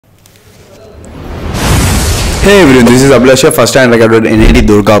Hey everyone, this is Abilash, first time undergrad at NIT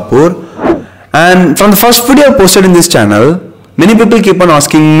Durgapur, and from the first video I posted in this channel, many people keep on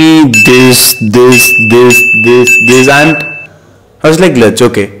asking me this, and I was like,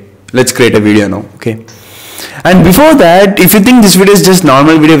 let's create a video now, okay. And before that, if you think this video is just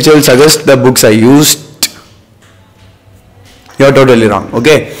normal video which I will suggest the books I used, you're totally wrong,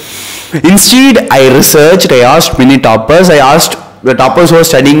 okay. Instead, I researched, I asked many toppers, I asked the toppers who are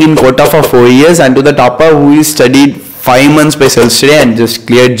studying in quota for 4 years and to the topper who is studied 5 months by self-study and just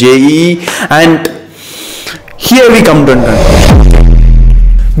cleared JEE, and here we come to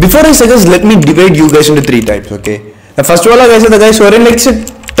before I suggest, let me divide you guys into 3 types, okay. The first of all, guys are the guys who are in like say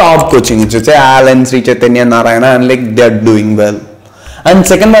top coaching institutes, say Alan, Sri Chaitanya, Narayana, and like they are doing well. And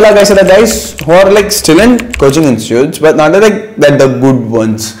second wala guys are the guys who are like still in coaching institutes but not like that the good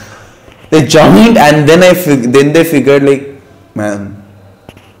ones. They joined and then they figured like, man.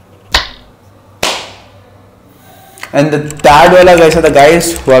 And the third wala guys are the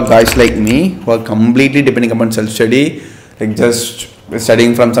guys who are guys like me who are completely depending upon self-study, like just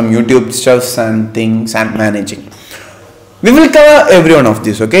studying from some YouTube stuffs and things and managing. We will cover every one of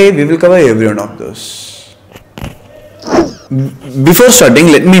these, okay? We will cover every one of those. Before starting,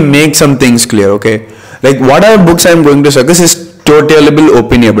 let me make some things clear, okay? Like whatever books I am going to suggest is totally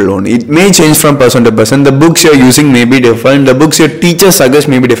opinionable only. It may change from person to person. The books you are using may be different. The books your teachers suggest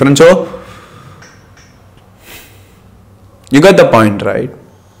may be different. So, you got the point, right?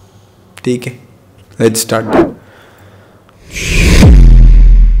 Okay. Let's start.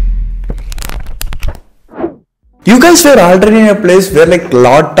 You guys were already in a place where like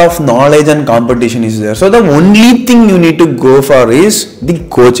lot of knowledge and competition is there. So the only thing you need to go for is the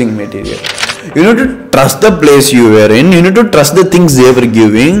coaching material. You need to trust the place you were in. You need to trust the things they were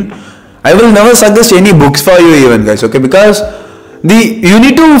giving. I will never suggest any books for you even guys, okay? Because you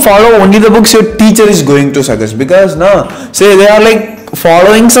need to follow only the books your teacher is going to suggest. Because now, say they are like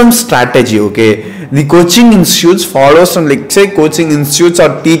following some strategy, okay? The coaching institutes follow some like say coaching institutes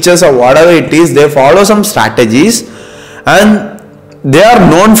or teachers or whatever it is, they follow some strategies and they are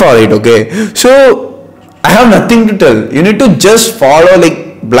known for it, okay? So I have nothing to tell. You need to just follow like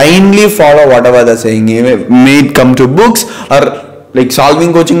blindly follow whatever they're saying. May it come to books or like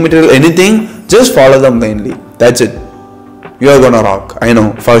solving coaching material, anything, just follow them blindly. That's it. You are gonna rock. I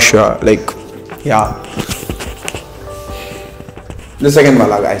know for sure. Like, yeah. The second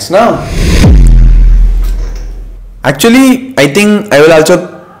wala guys. Now, actually, I think I will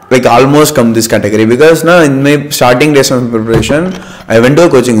also like almost come this category because now in my starting days of preparation, I went to a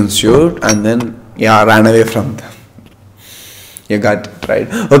coaching institute and then ran away from them. You got it, right?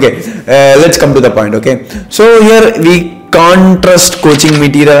 Okay, let's come to the point, okay? So here we can't trust coaching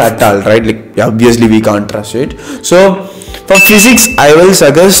material at all, right? Like obviously we can't trust it. So for physics, I will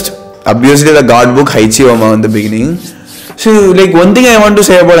suggest obviously the God book IIT JEE in the beginning. So like one thing I want to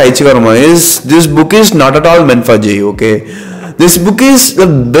say about IIT JEE is this book is not at all meant for JEE, okay? This book is the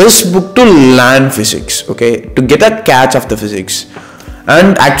best book to learn physics, okay? To get a catch of the physics.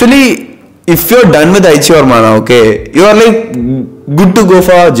 And actually, if you're done with IIT JEE, okay, you are like good to go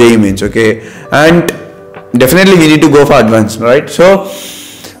for JEE mains, okay? And definitely we need to go for advanced, right? So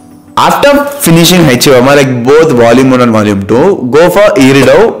after finishing IIT JEE, like both volume 1 and volume 2, go for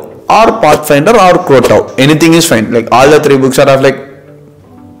Iridov or Pathfinder or Krotov. Anything is fine. Like all the 3 books are of like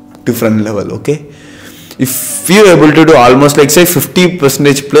different level, okay? If you are able to do almost like say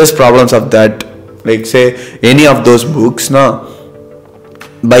 50% plus problems of that, like say any of those books now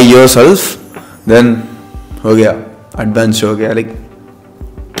by yourself, then ho gaya, advanced ho gaya, like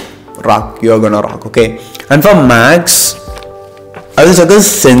rock, you are gonna rock, okay? And for maths, I will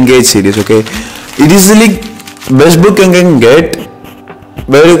suggest Cengage series, okay? It is like best book you can get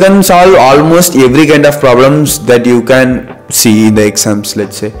where you can solve almost every kind of problems that you can see in the exams,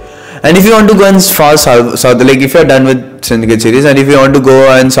 let's say. And if you want to go and solve like if you are done with Cengage series and if you want to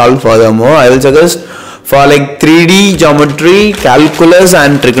go and solve furthermore, I will suggest for like 3D geometry, calculus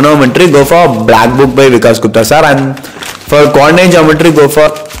and trigonometry, go for Black book by Vikas Gupta sir, and for coordinate geometry, go for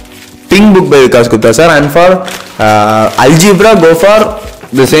Pink book by Vikas Gupta sir, and for algebra, go for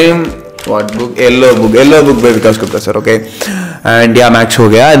the same Yellow book by Vikas Gupta sir, okay? And max ho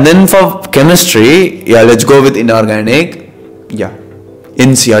gaya. And then for chemistry, let's go with inorganic.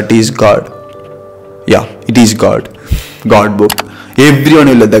 NCERT is God. It is God book. Everyone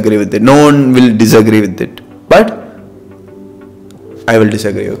will agree with it. No one will disagree with it. But I will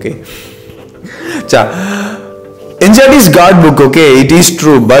disagree, okay? NCERT is God book, okay? It is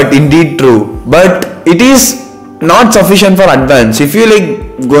true, but indeed true. But it is not sufficient for advance. If you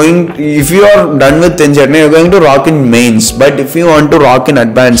if you are done with NCERT, you are going to rock in mains. But if you want to rock in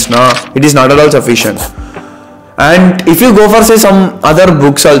advance, it is not at all sufficient. And if you go for say some other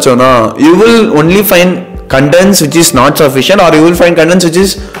books also, na, you will only find contents which is not sufficient, or you will find contents which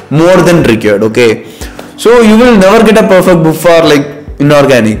is more than required. Okay, so you will never get a perfect book for like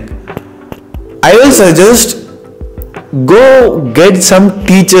inorganic. I will suggest go get some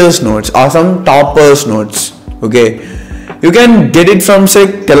teachers notes or some toppers notes. Okay, you can get it from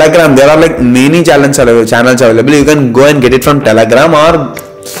say Telegram. There are like many channels available. You can go and get it from Telegram, or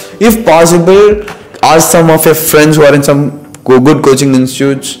if possible ask some of your friends who are in some good coaching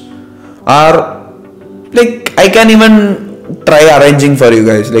institutes, or like I can even try arranging for you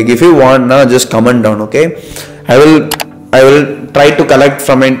guys. Like if you want, now just comment down. Okay, I will try to collect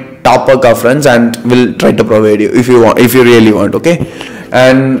from a topper friends and will try to provide you if you want, if you really want. Okay,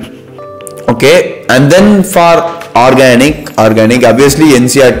 and then for organic obviously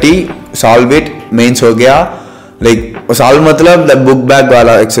NCERT solve it, mains ho gaya. Like solve matlab the book bag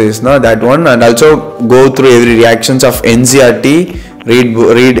wala exercise, na, that one, and also go through every reactions of NCERT,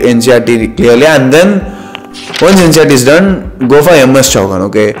 read NCERT clearly, and then once NCERT is done, go for MS chouhan.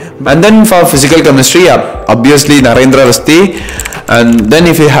 Okay, and then for physical chemistry, obviously Narendra avasthi, and then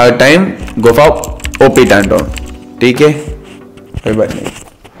if you have time, go for OP Tandon. Okay, bye bye.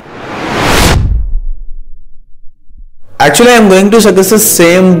 Actually, I am going to suggest the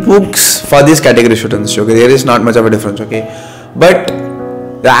same books for these category students. Okay, there is not much of a difference. Okay, but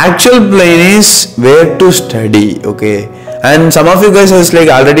the actual plan is where to study. Okay, and some of you guys has like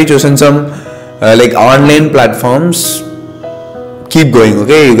already chosen some like online platforms. Keep going.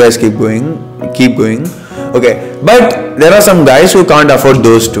 Okay, you guys keep going. Okay, but there are some guys who can't afford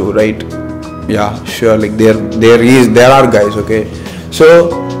those two, right? Yeah, sure. Like there are guys. Okay, so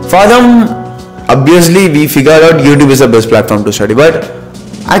for them, obviously we figured out YouTube is the best platform to study, but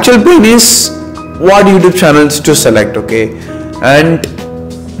actual point is what YouTube channels to select. Okay, and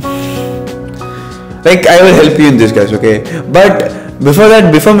like I will help you in this, guys. Okay, but before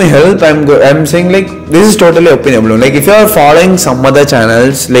my help, I'm saying like this is totally opinionable. Like if you are following some other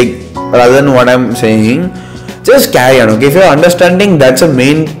channels, like rather than what I'm saying, just carry on. Okay, if you are understanding, that's a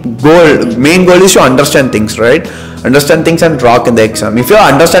main goal is to understand things, right? Understand things and rock in the exam. If you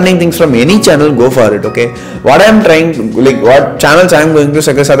are understanding things from any channel, go for it. Okay, what I'm trying to, like what channels I'm going to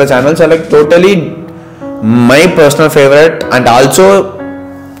suggest, other channels are like totally my personal favorite, and also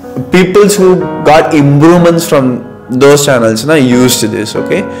peoples who got improvements from those channels now used this.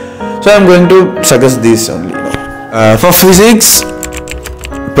 Okay, so I'm going to suggest this only. For physics,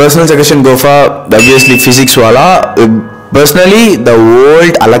 personal suggestion, go for obviously physics wala. Personally, the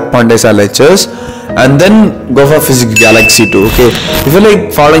old Alak Pandesar lectures, and then go for Physics Galaxy 2. Okay, if you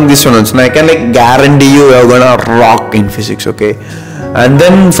like following this one also, I can like guarantee you are gonna rock in physics. Okay, and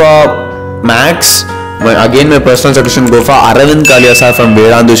then for maths, my personal suggestion, go for Aravind Kalia sir from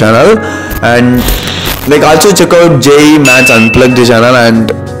Vedantu channel, and like also check out JEE Maths Unplugged channel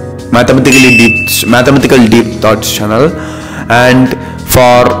and Mathematical Deep Thoughts channel. And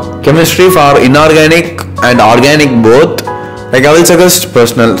for chemistry, for inorganic and organic both, like I will suggest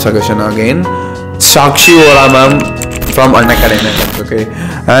personal suggestion again, Sakshi Vora ma'am from Unacademic. Okay,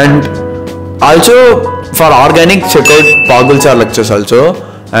 and also for organic, check out Pagul sir lectures also.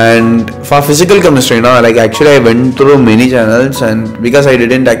 And for physical chemistry, like actually I went through many channels, and because I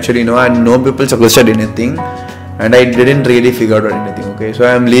didn't actually know, and no people suggested anything, and I didn't really figure out anything. Okay, so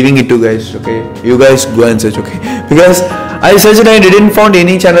I am leaving it to guys. Okay, you guys go and search. Okay, because I searched and I didn't found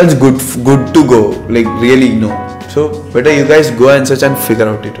any channels good to go, like really no. So better you guys go and search and figure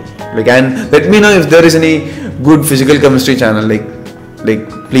out it. Like, and let me know if there is any good physical chemistry channel. Like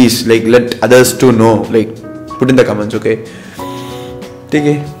please, like let others to know. Like put in the comments. Okay.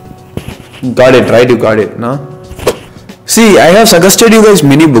 Okay. Got it, right? You got it, no? See, I have suggested you guys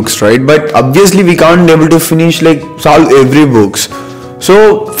many books, right? But obviously we can't able to finish, like solve every books.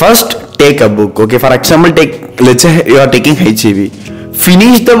 So first take a book. Okay, for example, let's say you are taking HEV.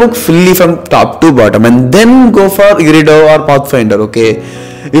 Finish the book fully from top to bottom, and then go for Iridov or Pathfinder. Okay,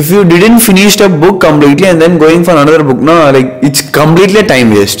 if you didn't finish the book completely and then going for another book, no, like it's completely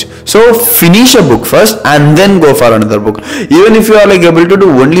time waste. So finish a book first and then go for another book. Even if you are like able to do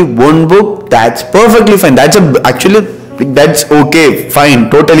only one book, that's perfectly fine. That's okay, fine,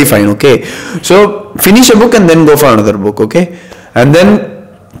 totally fine. Okay, so finish a book and then go for another book. Okay, and then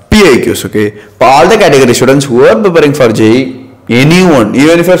PIQs. Okay, for all the category students who are preparing for JEE, anyone,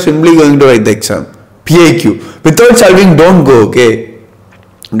 even if you are simply going to write the exam, PIQ without solving, don't go. Okay,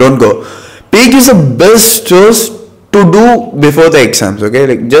 don't go. PIQ is the best choice to do before the exams. Okay,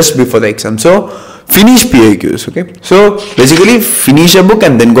 like just before the exam. So finish PIQs. Okay, so basically finish a book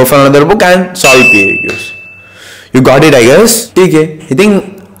and then go for another book and solve PIQs. You got it, I guess. Okay, I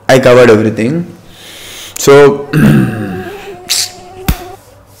think I covered everything. So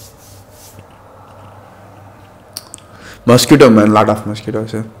mosquito man, lot of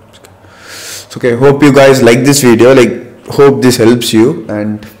mosquitoes. Yeah. Okay, hope you guys like this video. Like, hope this helps you.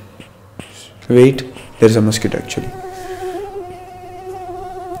 And wait, there's a mosquito actually.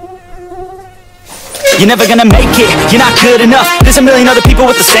 You're never gonna make it, you're not good enough. There's a million other people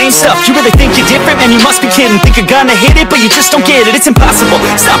with the same stuff. You really think you're different? Man, you must be kidding. Think you're gonna hit it, but you just don't get it. It's impossible,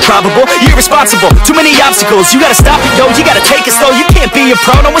 it's not probable, you're irresponsible. Too many obstacles, you gotta stop it, yo. You gotta take it slow, you can't be a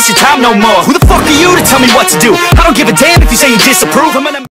pro. Don't waste your time no more. Who the fuck are you to tell me what to do? I don't give a damn if you say you disapprove. I'm gonna